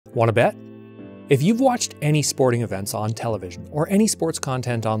Want to bet? If you've watched any sporting events on television or any sports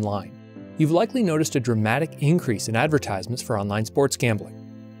content online, you've likely noticed a dramatic increase in advertisements for online sports gambling.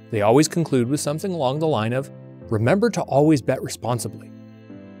 They always conclude with something along the line of, "Remember to always bet responsibly."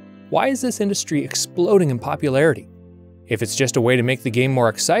 Why is this industry exploding in popularity? If it's just a way to make the game more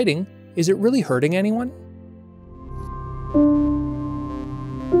exciting, is it really hurting anyone?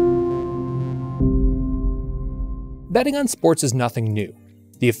 Betting on sports is nothing new.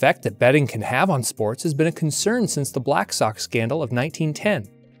 The effect that betting can have on sports has been a concern since the Black Sox scandal of 1910,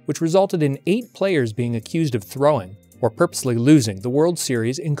 which resulted in 8 players being accused of throwing, or purposely losing, the World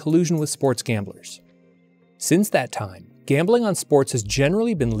Series in collusion with sports gamblers. Since that time, gambling on sports has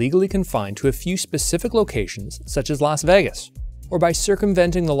generally been legally confined to a few specific locations, such as Las Vegas, or by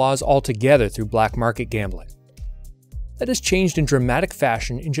circumventing the laws altogether through black market gambling. That has changed in dramatic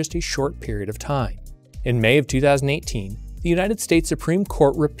fashion in just a short period of time. In May of 2018, the United States Supreme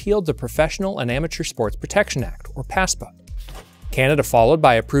Court repealed the Professional and Amateur Sports Protection Act, or PASPA. Canada followed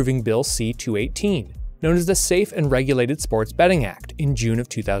by approving Bill C-218, known as the Safe and Regulated Sports Betting Act, in June of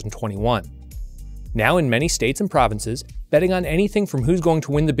 2021. Now in many states and provinces, betting on anything from who's going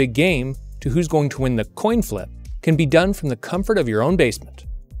to win the big game to who's going to win the coin flip can be done from the comfort of your own basement.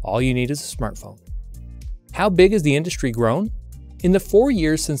 All you need is a smartphone. How big has the industry grown? In the 4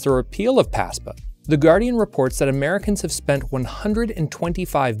 years since the repeal of PASPA, The Guardian reports that Americans have spent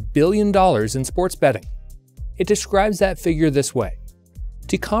 $125 billion in sports betting. It describes that figure this way.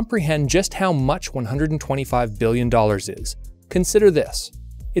 To comprehend just how much $125 billion is, consider this.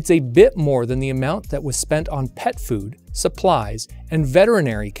 It's a bit more than the amount that was spent on pet food, supplies, and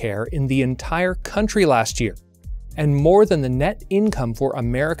veterinary care in the entire country last year, and more than the net income for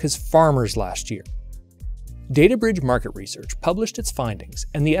America's farmers last year. DataBridge Market Research published its findings,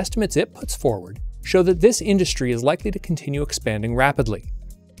 and the estimates it puts forward show that this industry is likely to continue expanding rapidly.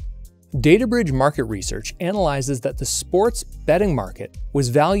 DataBridge Market Research analyzes that the sports betting market was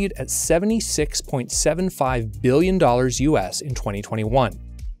valued at $76.75 billion US in 2021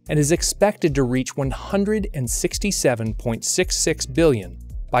 and is expected to reach $167.66 billion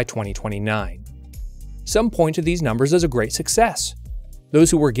by 2029. Some point to these numbers as a great success. Those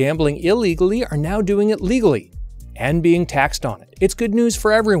who were gambling illegally are now doing it legally and being taxed on it. It's good news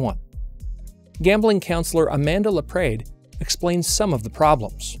for everyone. Gambling counselor Amanda Laprade explains some of the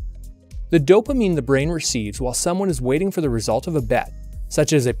problems. The dopamine the brain receives while someone is waiting for the result of a bet,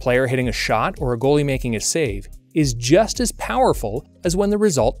 such as a player hitting a shot or a goalie making a save, is just as powerful as when the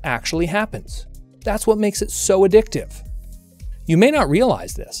result actually happens. That's what makes it so addictive. You may not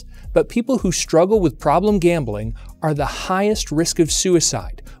realize this, but people who struggle with problem gambling are the highest risk of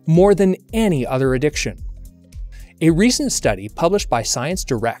suicide, more than any other addiction. A recent study published by Science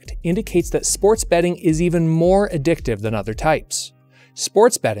Direct indicates that sports betting is even more addictive than other types.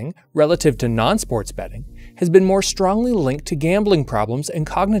 Sports betting, relative to non-sports betting, has been more strongly linked to gambling problems and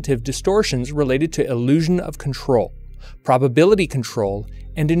cognitive distortions related to illusion of control, probability control,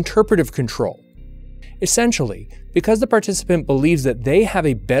 and interpretive control. Essentially, because the participant believes that they have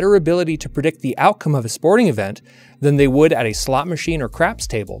a better ability to predict the outcome of a sporting event than they would at a slot machine or craps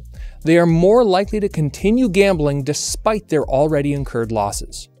table, they are more likely to continue gambling despite their already incurred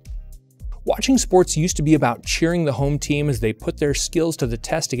losses. Watching sports used to be about cheering the home team as they put their skills to the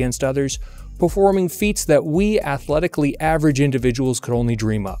test against others, performing feats that we athletically average individuals could only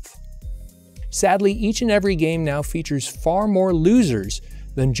dream of. Sadly, each and every game now features far more losers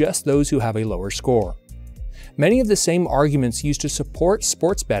than just those who have a lower score. Many of the same arguments used to support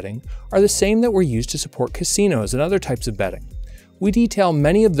sports betting are the same that were used to support casinos and other types of betting. We detail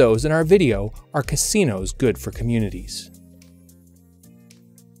many of those in our video, Are Casinos Good for Communities?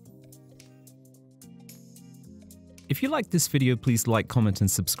 If you liked this video, please like, comment, and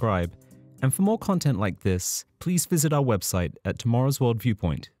subscribe. And for more content like this, please visit our website at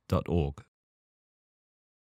tomorrowsworldviewpoint.org.